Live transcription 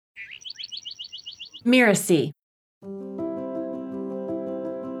Mira C.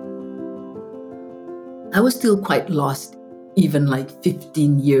 I was still quite lost, even like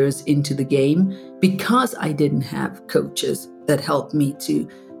 15 years into the game, because I didn't have coaches that helped me to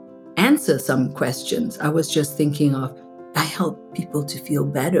answer some questions. I was just thinking of, I help people to feel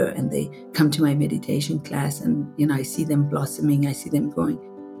better, and they come to my meditation class, and I see them blossoming, I see them growing.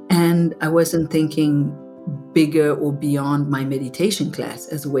 And I wasn't thinking bigger or beyond my meditation class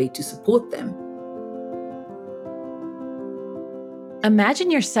as a way to support them. Imagine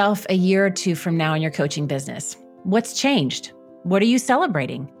yourself a year or two from now in your coaching business. What's changed? What are you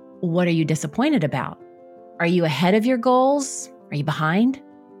celebrating? What are you disappointed about? Are you ahead of your goals? Are you behind?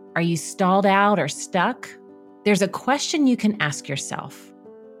 Are you stalled out or stuck? There's a question you can ask yourself.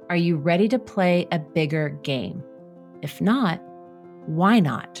 Are you ready to play a bigger game? If not, why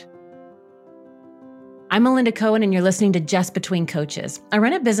not? I'm Melinda Cohen, and you're listening to Just Between Coaches. I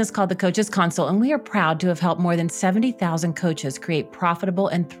run a business called The Coaches Console, and we are proud to have helped more than 70,000 coaches create profitable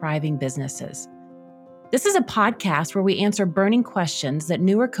and thriving businesses. This is a podcast where we answer burning questions that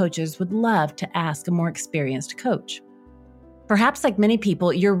newer coaches would love to ask a more experienced coach. Perhaps like many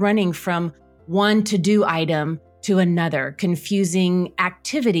people, you're running from one to-do item to another, confusing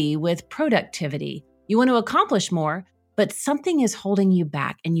activity with productivity. You want to accomplish more, but something is holding you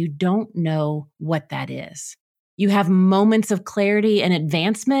back and you don't know what that is. You have moments of clarity and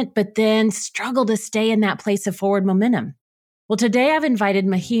advancement, but then struggle to stay in that place of forward momentum. Well, today I've invited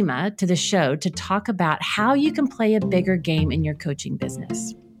Mahima to the show to talk about how you can play a bigger game in your coaching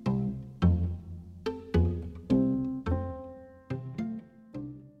business.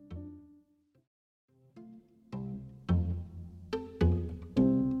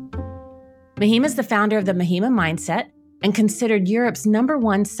 Mahima is the founder of the Mahima Mindset and considered Europe's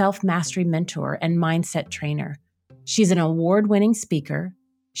 #1 self-mastery mentor and mindset trainer. She's an award-winning speaker.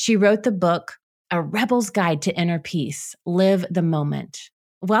 She wrote the book, A Rebel's Guide to Inner Peace, Live the Moment.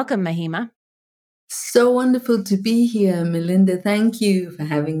 Welcome, Mahima. So wonderful to be here, Melinda. Thank you for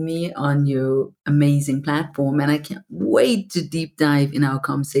having me on your amazing platform. And I can't wait to deep dive in our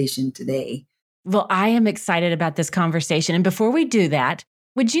conversation today. Well, I am excited about this conversation. And before we do that,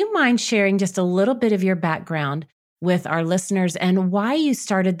 would you mind sharing just a little bit of your background with our listeners and why you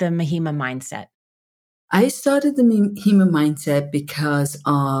started the Mahima Mindset? I started the Mahima Mindset because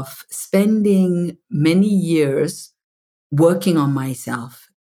of spending many years working on myself,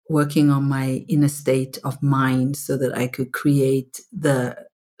 working on my inner state of mind so that I could create the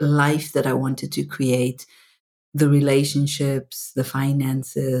life that I wanted to create, the relationships, the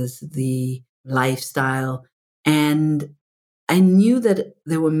finances, the lifestyle. And I knew that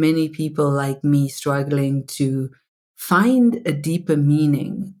there were many people like me struggling to find a deeper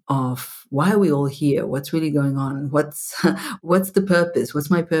meaning of why are we all here? What's really going on? What's the purpose?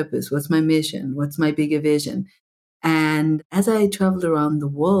 What's my purpose? What's my mission? What's my bigger vision? And as I traveled around the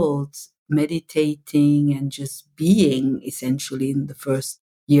world, meditating and just being essentially in the first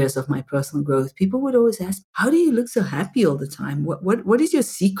years of my personal growth, people would always ask, how do you look so happy all the time? What is your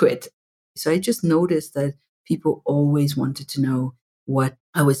secret? So I just noticed that people always wanted to know what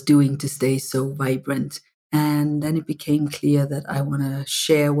I was doing to stay so vibrant. And then it became clear that I want to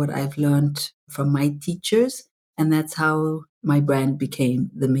share what I've learned from my teachers. And that's how my brand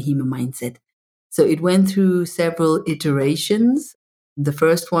became the Mahima Mindset. So it went through several iterations. The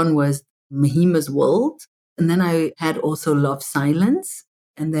first one was Mahima's World. And then I had also Love Silence.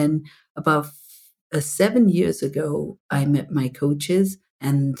 And then about 7 years ago, I met my coaches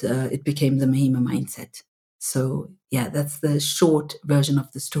and it became the Mahima Mindset. So yeah, that's the short version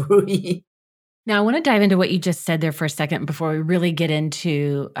of the story. Now, I want to dive into what you just said there for a second before we really get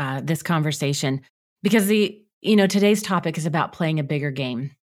into this conversation, because today's topic is about playing a bigger game.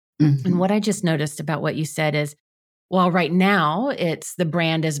 Mm-hmm. And what I just noticed about what you said is, well, right now it's the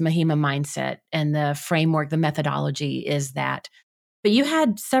brand is Mahima Mindset and the framework, the methodology is that. But you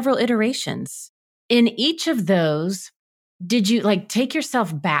had several iterations. In each of those, did you take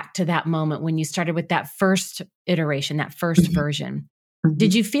yourself back to that moment when you started with that first iteration, that first mm-hmm. version? Mm-hmm.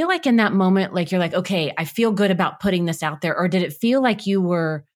 Did you feel like in that moment, you're like, okay, I feel good about putting this out there? Or did it feel like you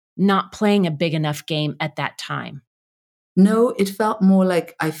were not playing a big enough game at that time? No, it felt more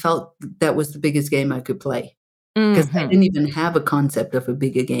like I felt that was the biggest game I could play. Because mm-hmm. I didn't even have a concept of a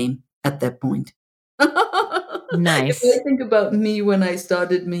bigger game at that point. Nice. If I think about me when I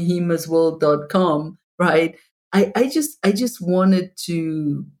started mahimasworld.com, right? I just wanted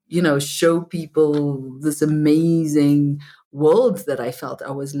to, show people this amazing world that I felt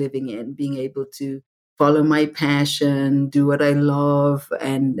I was living in, being able to follow my passion, do what I love,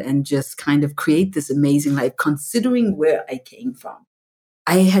 and just kind of create this amazing life, considering where I came from.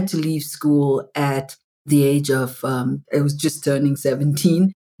 I had to leave school at the age of, I was just turning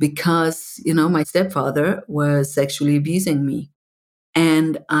 17 because, my stepfather was sexually abusing me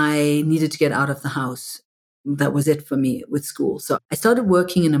and I needed to get out of the house. That was it for me with school. So I started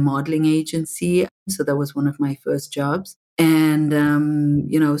working in a modeling agency. So that was one of my first jobs. And,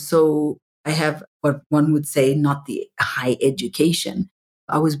 so I have what one would say not the high education.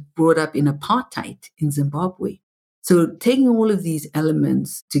 I was brought up in apartheid in Zimbabwe. So taking all of these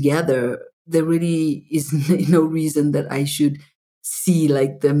elements together, there really is no reason that I should see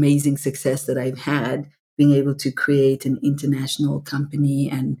like the amazing success that I've had being able to create an international company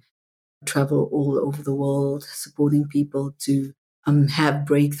and travel all over the world, supporting people to have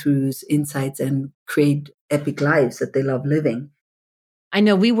breakthroughs, insights, and create epic lives that they love living. I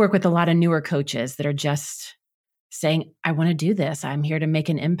know we work with a lot of newer coaches that are just saying, I want to do this. I'm here to make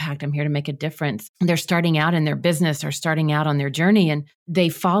an impact. I'm here to make a difference. They're starting out in their business or starting out on their journey, and they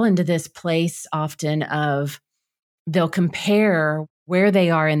fall into this place often of they'll compare where they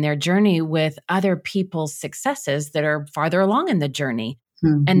are in their journey with other people's successes that are farther along in the journey.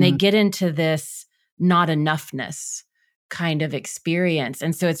 Mm-hmm. And they get into this not enoughness kind of experience.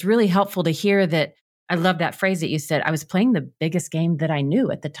 And so it's really helpful to hear that. I love that phrase that you said, I was playing the biggest game that I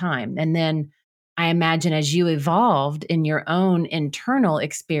knew at the time. And then I imagine as you evolved in your own internal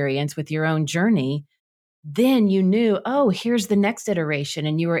experience with your own journey, then you knew, oh, here's the next iteration.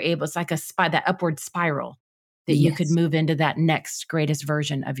 And you were able, it's like that upward spiral that you could Yes. move into that next greatest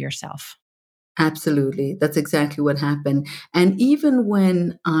version of yourself. Absolutely. That's exactly what happened. And even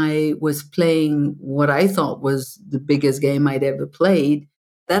when I was playing what I thought was the biggest game I'd ever played,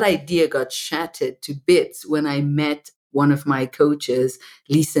 that idea got shattered to bits when I met one of my coaches,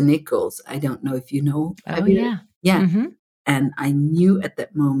 Lisa Nichols. I don't know if you know. Oh, yeah. Yeah. Mm-hmm. And I knew at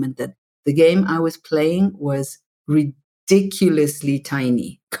that moment that the game I was playing was ridiculously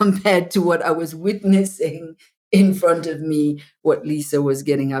tiny compared to what I was witnessing in front of me, what Lisa was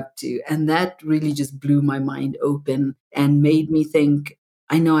getting up to. And that really just blew my mind open and made me think,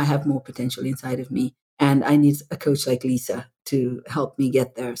 I know I have more potential inside of me, and I need a coach like Lisa to help me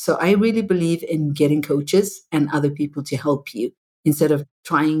get there. So I really believe in getting coaches and other people to help you instead of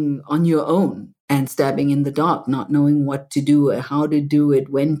trying on your own and stabbing in the dark, not knowing what to do, how to do it,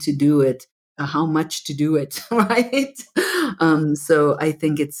 when to do it, how much to do it, right? So I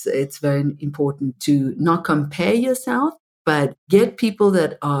think it's very important to not compare yourself, but get people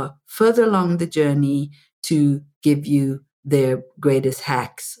that are further along the journey to give you their greatest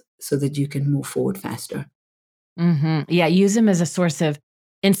hacks so that you can move forward faster. Mm-hmm. Yeah, use them as a source of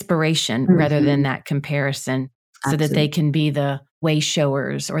inspiration rather than that comparison, so that they can be the way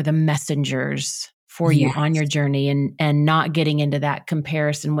showers or the messengers for you on your journey, and not getting into that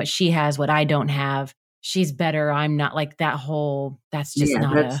comparison. What she has, what I don't have. She's better. I'm not, like that whole, that's just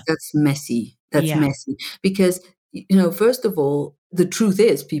that's messy. That's messy. Because, first of all, the truth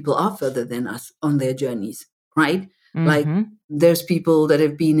is people are further than us on their journeys, right? Mm-hmm. Like there's people that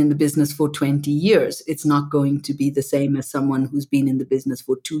have been in the business for 20 years. It's not going to be the same as someone who's been in the business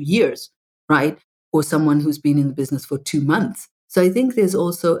for 2 years, right? Or someone who's been in the business for 2 months. So I think there's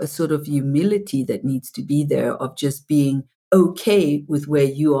also a sort of humility that needs to be there of just being okay with where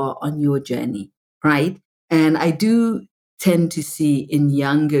you are on your journey, right? And I do tend to see in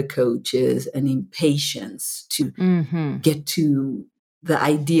younger coaches an impatience to get to the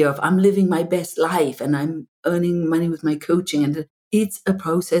idea of I'm living my best life and I'm earning money with my coaching. And it's a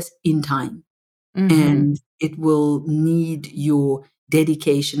process in time. And it will need your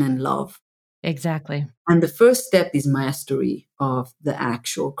dedication and love. Exactly. And the first step is mastery of the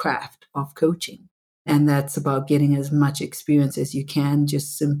actual craft of coaching. And that's about getting as much experience as you can,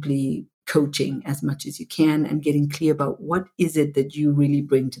 just simply coaching as much as you can and getting clear about what is it that you really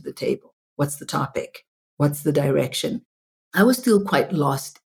bring to the table. What's the topic? What's the direction? I was still quite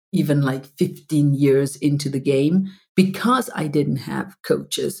lost, even like 15 years into the game, because I didn't have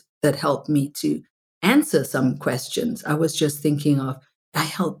coaches that helped me to answer some questions. I was just thinking of, I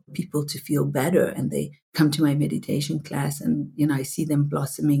help people to feel better, and they come to my meditation class and, I see them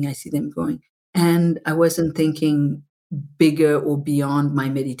blossoming, I see them growing. And I wasn't thinking bigger or beyond my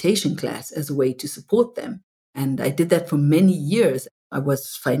meditation class as a way to support them. And I did that for many years. I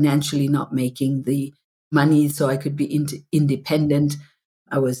was financially not making the money so I could be independent.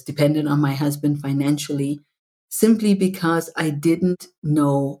 I was dependent on my husband financially simply because I didn't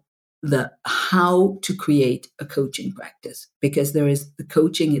know the how to create a coaching practice, because there is the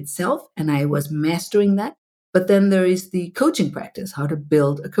coaching itself and I was mastering that. But then there is the coaching practice, how to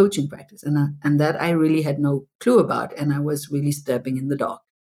build a coaching practice. And that I really had no clue about. And I was really stepping in the dark.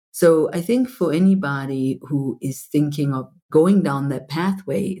 So I think for anybody who is thinking of going down that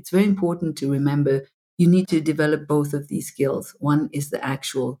pathway, it's very important to remember you need to develop both of these skills. One is the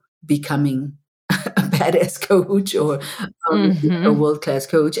actual becoming a badass coach or a world-class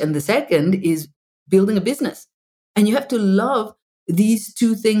coach. And the second is building a business. And you have to love these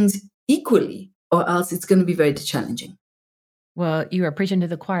two things equally, or else it's going to be very challenging. Well, you are preaching to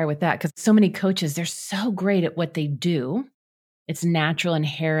the choir with that, because so many coaches, they're so great at what they do. It's natural,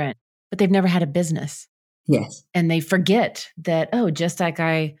 inherent, but they've never had a business. Yes. And they forget that, oh, just like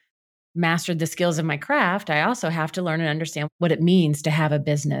I mastered the skills of my craft, I also have to learn and understand what it means to have a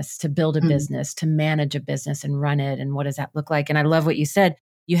business, to build a business, to manage a business and run it. And what does that look like? And I love what you said.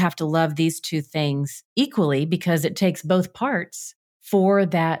 You have to love these two things equally, because it takes both parts for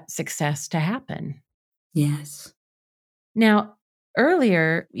that success to happen. Yes. Now,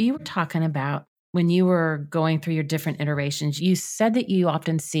 earlier, you were talking about when you were going through your different iterations, you said that you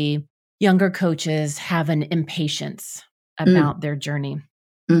often see younger coaches have an impatience about their journey.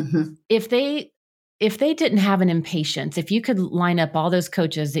 Mm-hmm. If they didn't have an impatience, if you could line up all those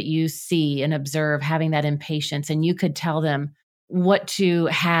coaches that you see and observe having that impatience, and you could tell them what to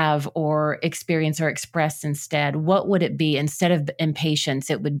have or experience or express instead, what would it be? Instead of impatience,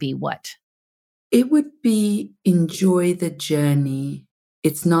 it would be what? It would be enjoy the journey.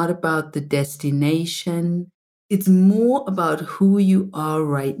 It's not about the destination. It's more about who you are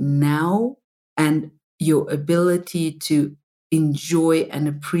right now and your ability to enjoy and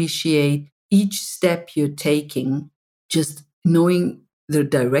appreciate each step you're taking. Just knowing the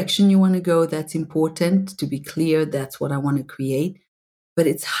direction you want to go, that's important. To be clear, that's what I want to create. But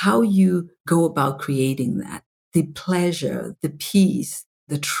it's how you go about creating that. The pleasure, the peace,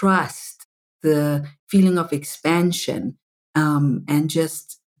 the trust, the feeling of expansion, and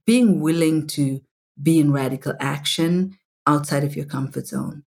just being willing to be in radical action outside of your comfort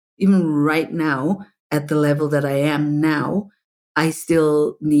zone. Even right now, at the level that I am now, I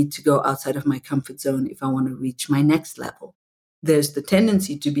still need to go outside of my comfort zone if I want to reach my next level. There's the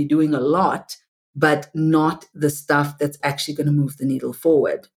tendency to be doing a lot, but not the stuff that's actually going to move the needle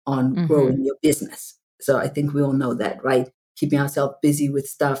forward on growing your business. So I think we all know that, right? Keeping ourselves busy with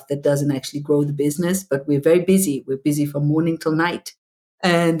stuff that doesn't actually grow the business, but we're very busy. We're busy from morning till night.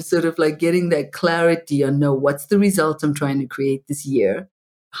 And sort of like getting that clarity on, no, what's the result I'm trying to create this year?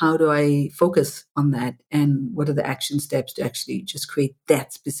 How do I focus on that? And what are the action steps to actually just create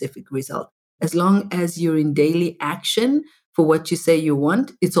that specific result? As long as you're in daily action for what you say you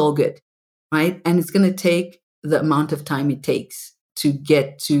want, it's all good, right? And it's going to take the amount of time it takes to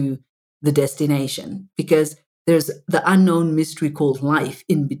get to the destination, because there's the unknown mystery called life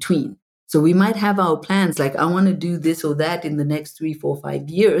in between. So we might have our plans like, I want to do this or that in the next 3, 4, 5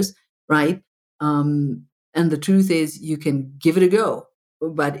 years, right? And the truth is you can give it a go,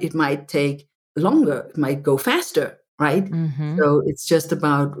 but it might take longer. It might go faster, right? So it's just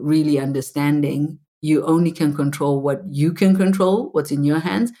about really understanding you only can control what you can control, what's in your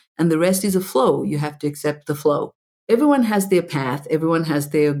hands, and the rest is a flow. You have to accept the flow. Everyone has their path. Everyone has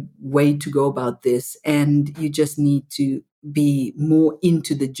their way to go about this. And you just need to be more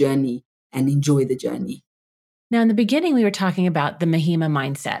into the journey and enjoy the journey. Now, in the beginning, we were talking about the Mahima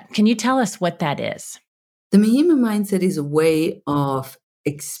mindset. Can you tell us what that is? The Mahima mindset is a way of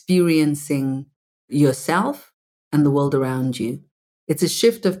experiencing yourself and the world around you. It's a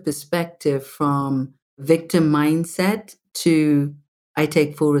shift of perspective from victim mindset to I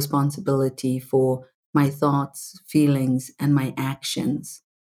take full responsibility for my thoughts, feelings, and my actions.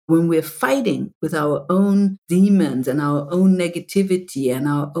 When we're fighting with our own demons and our own negativity and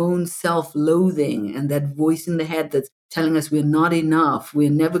our own self-loathing and that voice in the head that's telling us we're not enough, we're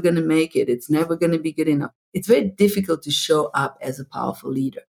never going to make it, it's never going to be good enough, it's very difficult to show up as a powerful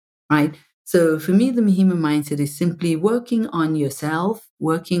leader, right? So for me, the Mahima mindset is simply working on yourself,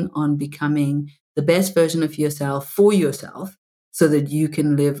 working on becoming the best version of yourself for yourself so that you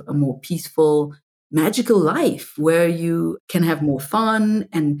can live a more peaceful, magical life where you can have more fun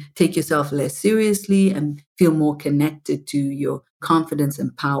and take yourself less seriously and feel more connected to your confidence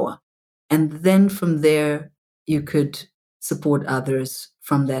and power. And then from there, you could support others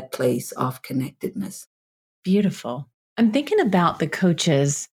from that place of connectedness. Beautiful. I'm thinking about the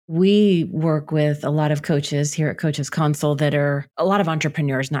coaches. We work with a lot of coaches here at Coaches Console that are a lot of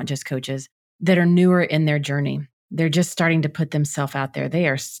entrepreneurs, not just coaches, that are newer in their journey. They're just starting to put themselves out there. They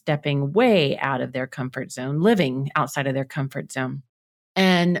are stepping way out of their comfort zone, living outside of their comfort zone.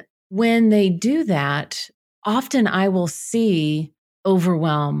 And when they do that, often I will see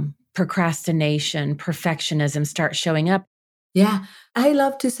overwhelm, procrastination, perfectionism start showing up. Yeah, I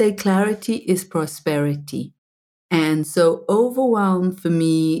love to say clarity is prosperity. And so overwhelm for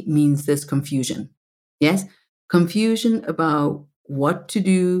me means there's confusion. Yes, Confusion about what to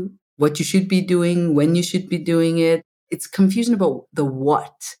do, what you should be doing, when you should be doing it. It's confusion about the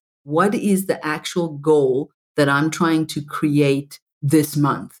what. What is the actual goal that I'm trying to create this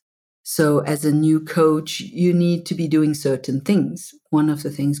month? So, as a new coach, you need to be doing certain things. One of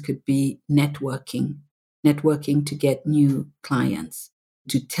the things could be networking to get new clients,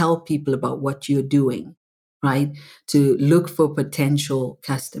 to tell people about what you're doing, right? To look for potential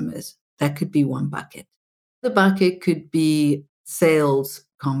customers. That could be one bucket. The bucket could be sales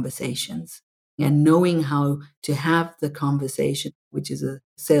conversations and knowing how to have the conversation, which is a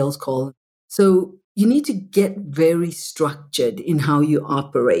sales call. So you need to get very structured in how you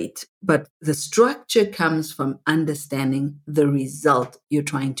operate. But the structure comes from understanding the result you're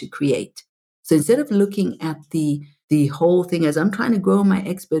trying to create. So instead of looking at the whole thing as I'm trying to grow my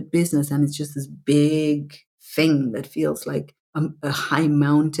expert business and it's just this big thing that feels like a high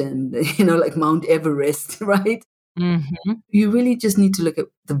mountain, like Mount Everest, right? Mm-hmm. You really just need to look at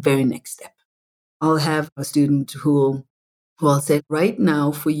the very next step. I'll have a student who I'll say, right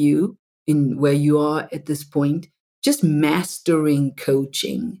now for you, in where you are at this point, just mastering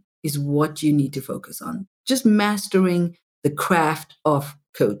coaching is what you need to focus on. Just mastering the craft of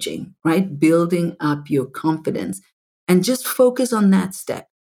coaching, right? Building up your confidence and just focus on that step.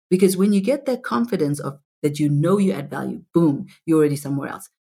 Because when you get that confidence of that you add value, boom, you're already somewhere else.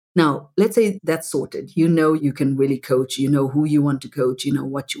 Now, let's say that's sorted. You know you can really coach. You know who you want to coach. You know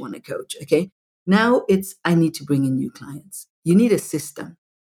what you want to coach. Okay. Now I need to bring in new clients. You need a system.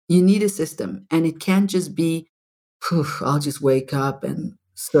 You need a system. And it can't just be, I'll just wake up and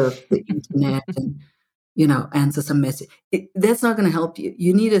surf the internet and, answer some message. That's not going to help you.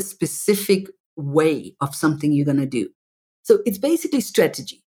 You need a specific way of something you're going to do. So it's basically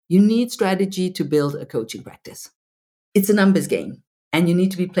strategy. You need strategy to build a coaching practice. It's a numbers game and you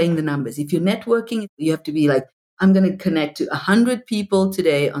need to be playing the numbers. If you're networking, you have to be like, I'm going to connect to 100 people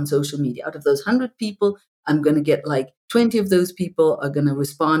today on social media. Out of those 100 people, I'm going to get like 20 of those people are going to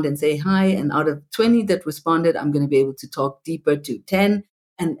respond and say hi. And out of 20 that responded, I'm going to be able to talk deeper to 10.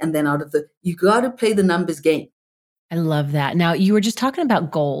 And then you got to play the numbers game. I love that. Now, you were just talking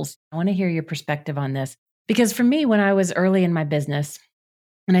about goals. I want to hear your perspective on this. Because for me, when I was early in my business,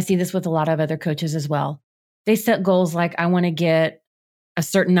 and I see this with a lot of other coaches as well, they set goals like, I want to get a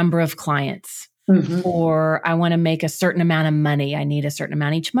certain number of clients, or I want to make a certain amount of money. I need a certain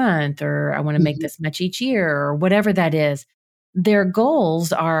amount each month, or I want to make this much each year, or whatever that is. Their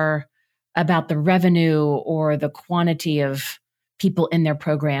goals are about the revenue or the quantity of people in their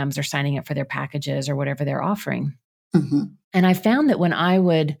programs or signing up for their packages or whatever they're offering. And I found that when I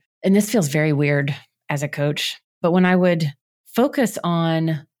would, and this feels very weird as a coach, but when I would focus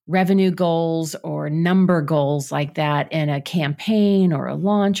on revenue goals or number goals like that in a campaign or a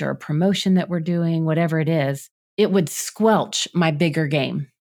launch or a promotion that we're doing, whatever it is, it would squelch my bigger game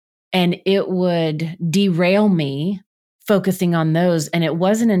and it would derail me focusing on those. And it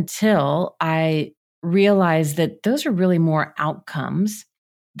wasn't until I realized that those are really more outcomes.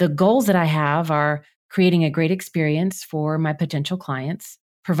 The goals that I have are creating a great experience for my potential clients,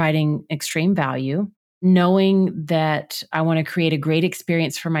 providing extreme value, knowing that I want to create a great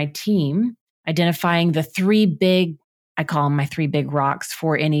experience for my team, identifying the I call them my 3 big rocks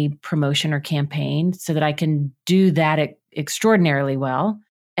for any promotion or campaign so that I can do that extraordinarily well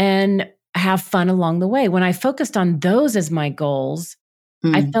and have fun along the way. When I focused on those as my goals,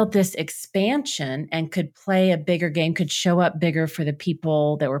 I felt this expansion and could play a bigger game, could show up bigger for the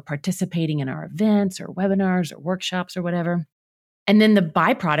people that were participating in our events or webinars or workshops or whatever. And then the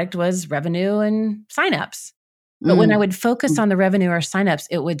byproduct was revenue and signups. But when I would focus on the revenue or signups,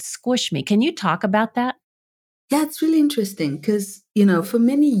 it would squish me. Can you talk about that? Yeah, it's really interesting because, for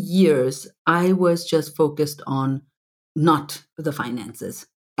many years, I was just focused on not the finances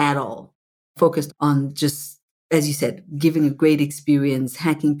at all, focused on just, as you said, giving a great experience,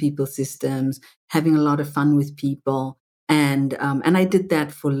 hacking people's systems, having a lot of fun with people. And I did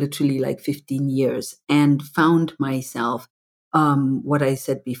that for literally like 15 years and found myself, what I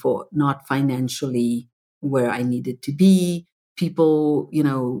said before, not financially where I needed to be. People,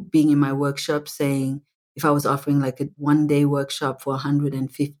 being in my workshop saying, if I was offering like a 1-day workshop for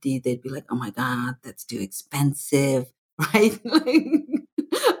 150, they'd be like, oh my God, that's too expensive, right?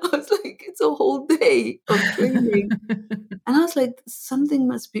 I was like, it's a whole day of training. And I was like,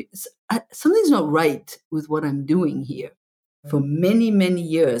 something's not right with what I'm doing here. For many, many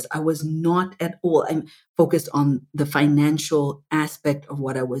years, I was not at all. I'm focused on the financial aspect of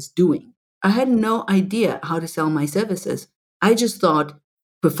what I was doing. I had no idea how to sell my services. I just thought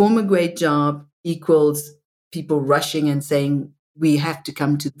perform a great job equals people rushing and saying, we have to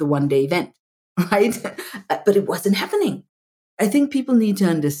come to the 1-day event, right? But it wasn't happening. I think people need to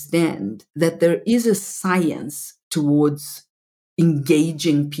understand that there is a science towards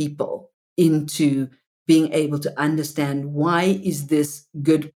engaging people into being able to understand, why is this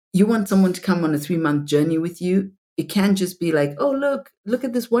good? You want someone to come on a 3-month journey with you. It can't just be like, oh, look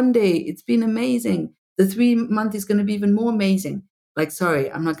at this one day. It's been amazing. The 3-month is going to be even more amazing. Like,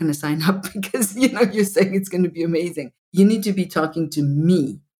 sorry, I'm not going to sign up because, you're saying it's going to be amazing. You need to be talking to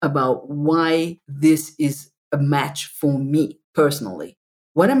me about why this is a match for me personally.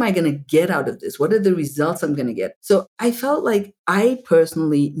 What am I going to get out of this? What are the results I'm going to get? So I felt like I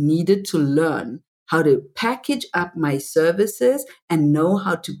personally needed to learn how to package up my services and know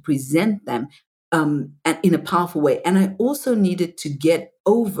how to present them and in a powerful way. And I also needed to get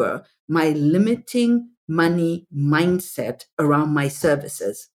over my limiting money mindset around my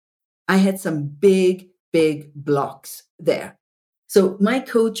services. I had some big, big blocks there. So my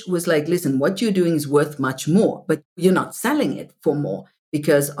coach was like, listen, what you're doing is worth much more, but you're not selling it for more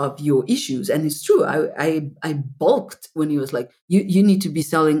because of your issues. And it's true. I balked when he was like, you need to be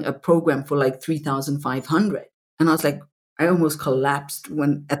selling a program for like 3,500. And I was like, I almost collapsed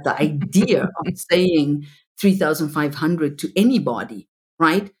when at the idea of saying 3,500 to anybody,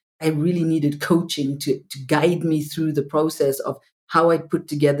 right? I really needed coaching to guide me through the process of how I put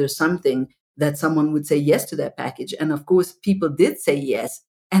together something that someone would say yes to that package. And of course, people did say yes.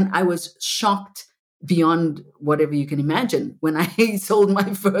 And I was shocked beyond whatever you can imagine when I sold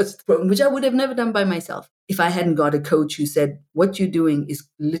my first program, which I would have never done by myself if I hadn't got a coach who said, what you're doing is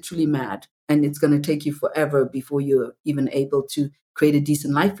literally mad and it's going to take you forever before you're even able to create a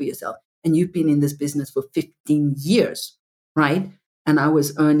decent life for yourself. And you've been in this business for 15 years, right? And I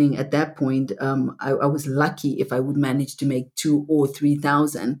was earning at that point, I was lucky if I would manage to make 2,000 or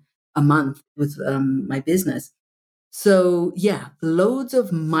 3,000 a month with my business. So yeah, loads of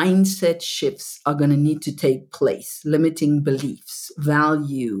mindset shifts are going to need to take place, limiting beliefs,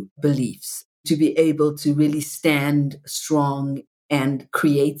 value beliefs, to be able to really stand strong and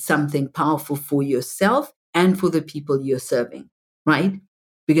create something powerful for yourself and for the people you're serving, right?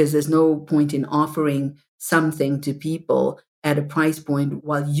 Because there's no point in offering something to people at a price point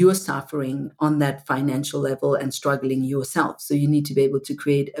while you're suffering on that financial level and struggling yourself. So you need to be able to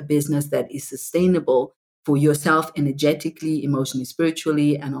create a business that is sustainable for yourself energetically, emotionally,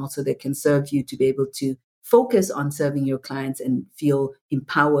 spiritually, and also that can serve you to be able to focus on serving your clients and feel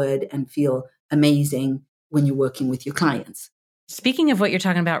empowered and feel amazing when you're working with your clients. Speaking of what you're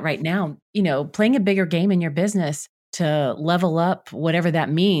talking about right now, playing a bigger game in your business to level up, whatever that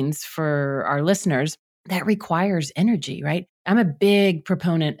means for our listeners, that requires energy, right? I'm a big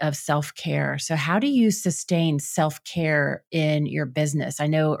proponent of self-care. So how do you sustain self-care in your business? I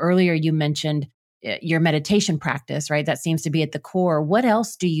know earlier you mentioned your meditation practice, right? That seems to be at the core. What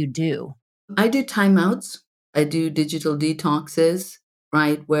else do you do? I do timeouts. I do digital detoxes,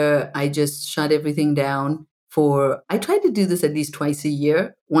 right? Where I just shut everything down I try to do this at least twice a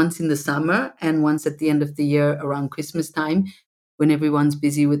year, once in the summer and once at the end of the year around Christmas time, when everyone's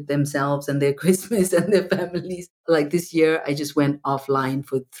busy with themselves and their Christmas and their families. Like this year, I just went offline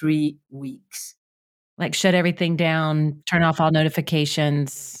for 3 weeks. Like shut everything down, turn off all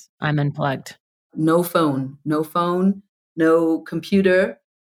notifications. I'm unplugged. No phone, no computer,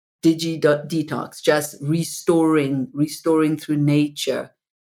 detox, just restoring through nature,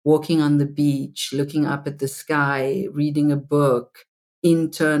 walking on the beach, looking up at the sky, reading a book,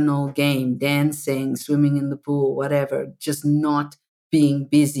 internal game, dancing, swimming in the pool, whatever, just not being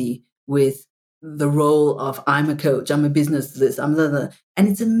busy with the role of I'm a coach, I'm a business this, I'm the. And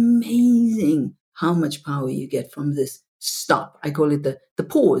it's amazing how much power you get from this stop. I call it the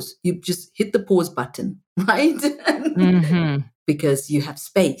pause. You just hit the pause button, right? Mm-hmm. Because you have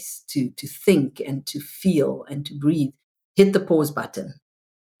space to think and to feel and to breathe. Hit the pause button.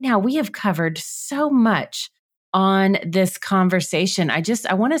 Now, we have covered so much on this conversation.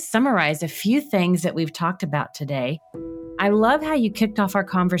 I want to summarize a few things that we've talked about today. I love how you kicked off our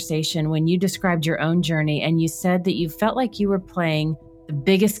conversation when you described your own journey and you said that you felt like you were playing the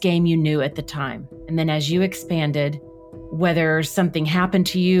biggest game you knew at the time. And then as you expanded, whether something happened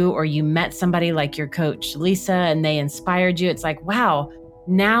to you or you met somebody like your coach, Lisa, and they inspired you, it's like, wow,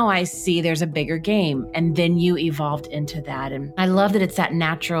 now I see there's a bigger game. And then you evolved into that. And I love that it's that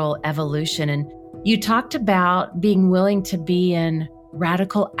natural evolution. And you talked about being willing to be in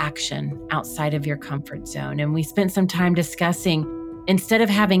radical action outside of your comfort zone. And we spent some time discussing, instead of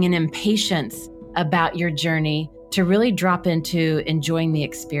having an impatience about your journey, to really drop into enjoying the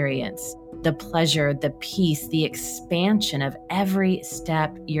experience, the pleasure, the peace, the expansion of every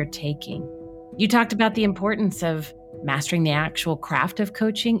step you're taking. You talked about the importance of mastering the actual craft of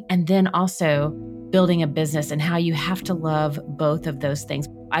coaching, and then also building a business and how you have to love both of those things.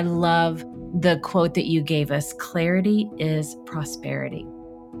 I love the quote that you gave us, clarity is prosperity.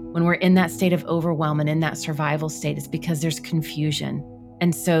 When we're in that state of overwhelm and in that survival state, it's because there's confusion.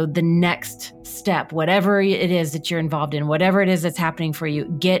 And so the next step, whatever it is that you're involved in, whatever it is that's happening for you,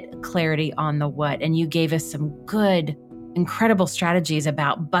 get clarity on the what. And you gave us some good, incredible strategies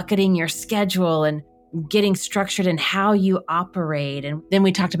about bucketing your schedule and getting structured in how you operate. And then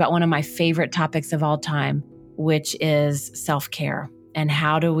we talked about one of my favorite topics of all time, which is self-care. And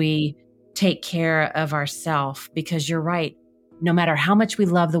how do we take care of ourselves? Because you're right, no matter how much we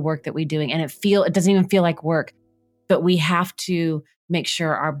love the work that we're doing, and it doesn't even feel like work, but we have to make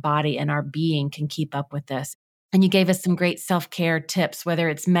sure our body and our being can keep up with this. And you gave us some great self-care tips, whether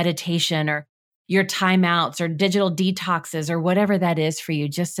it's meditation or your timeouts or digital detoxes or whatever that is for you,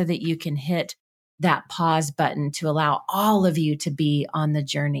 just so that you can hit that pause button to allow all of you to be on the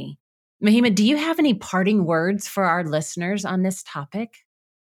journey. Mahima, do you have any parting words for our listeners on this topic?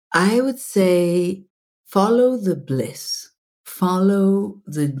 I would say follow the bliss, follow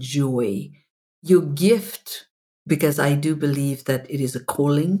the joy, your gift, because I do believe that it is a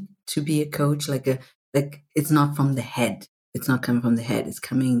calling to be a coach, like it's not from the head. It's not coming from the head. It's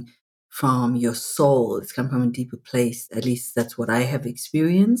coming from your soul. It's coming from a deeper place. At least that's what I have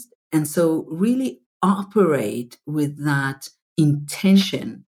experienced. And so really operate with that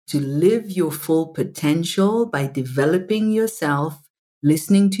intention to live your full potential by developing yourself,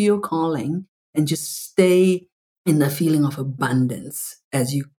 listening to your calling, and just stay in the feeling of abundance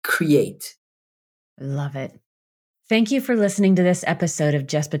as you create. Love it. Thank you for listening to this episode of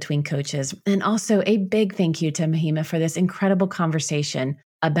Just Between Coaches. And also a big thank you to Mahima for this incredible conversation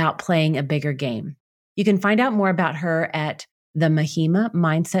about playing a bigger game. You can find out more about her at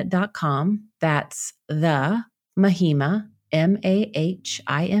themahimamindset.com. That's the Mahima,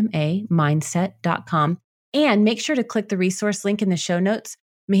 Mahima, mindset.com. And make sure to click the resource link in the show notes.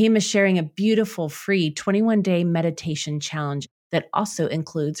 Mahima is sharing a beautiful free 21-day meditation challenge that also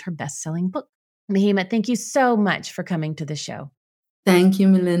includes her best-selling book. Mahima, thank you so much for coming to the show. Thank you,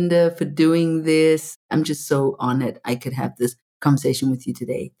 Melinda, for doing this. I'm just so honored I could have this conversation with you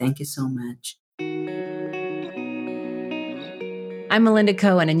today. Thank you so much. I'm Melinda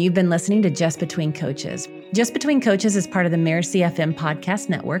Cohen, and you've been listening to Just Between Coaches. Just Between Coaches is part of the Mirasee FM podcast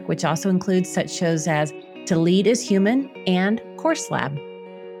network, which also includes such shows as To Lead is Human and Course Lab.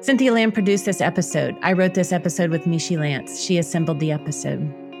 Cynthia Lamb produced this episode. I wrote this episode with Mishi Lance. She assembled the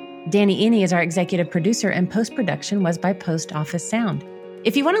episode. Danny Eni is our executive producer, and post-production was by Post Office Sound.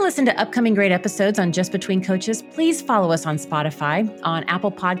 If you want to listen to upcoming great episodes on Just Between Coaches, please follow us on Spotify, on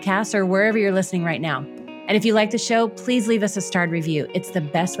Apple Podcasts, or wherever you're listening right now. And if you like the show, please leave us a starred review. It's the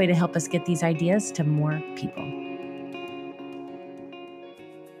best way to help us get these ideas to more people.